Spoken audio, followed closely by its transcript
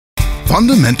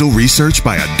Fundamental research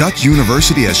by a Dutch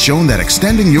university has shown that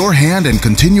extending your hand and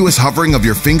continuous hovering of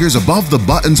your fingers above the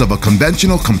buttons of a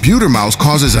conventional computer mouse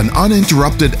causes an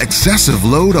uninterrupted excessive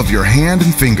load of your hand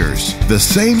and fingers. The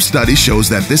same study shows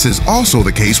that this is also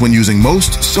the case when using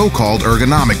most so-called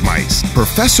ergonomic mice.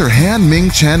 Professor Han Ming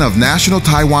Chen of National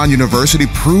Taiwan University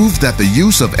proved that the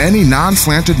use of any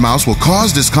non-slanted mouse will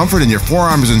cause discomfort in your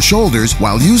forearms and shoulders,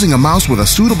 while using a mouse with a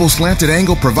suitable slanted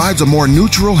angle provides a more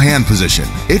neutral hand position.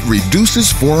 It reduces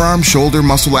forearm-shoulder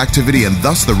muscle activity and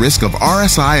thus the risk of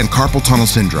RSI and carpal tunnel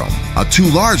syndrome. A too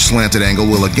large slanted angle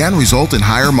will again result in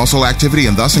higher muscle activity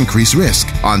and thus increase risk.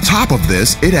 On top of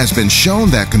this, it has been shown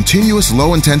that continuous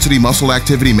low-intensity muscle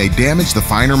activity may damage the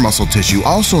finer muscle tissue,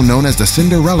 also known as the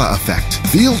Cinderella effect.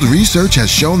 Field research has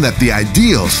shown that the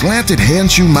ideal slanted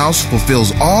handshoe mouse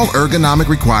fulfills all ergonomic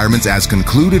requirements as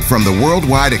concluded from the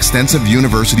worldwide extensive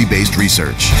university-based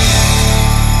research.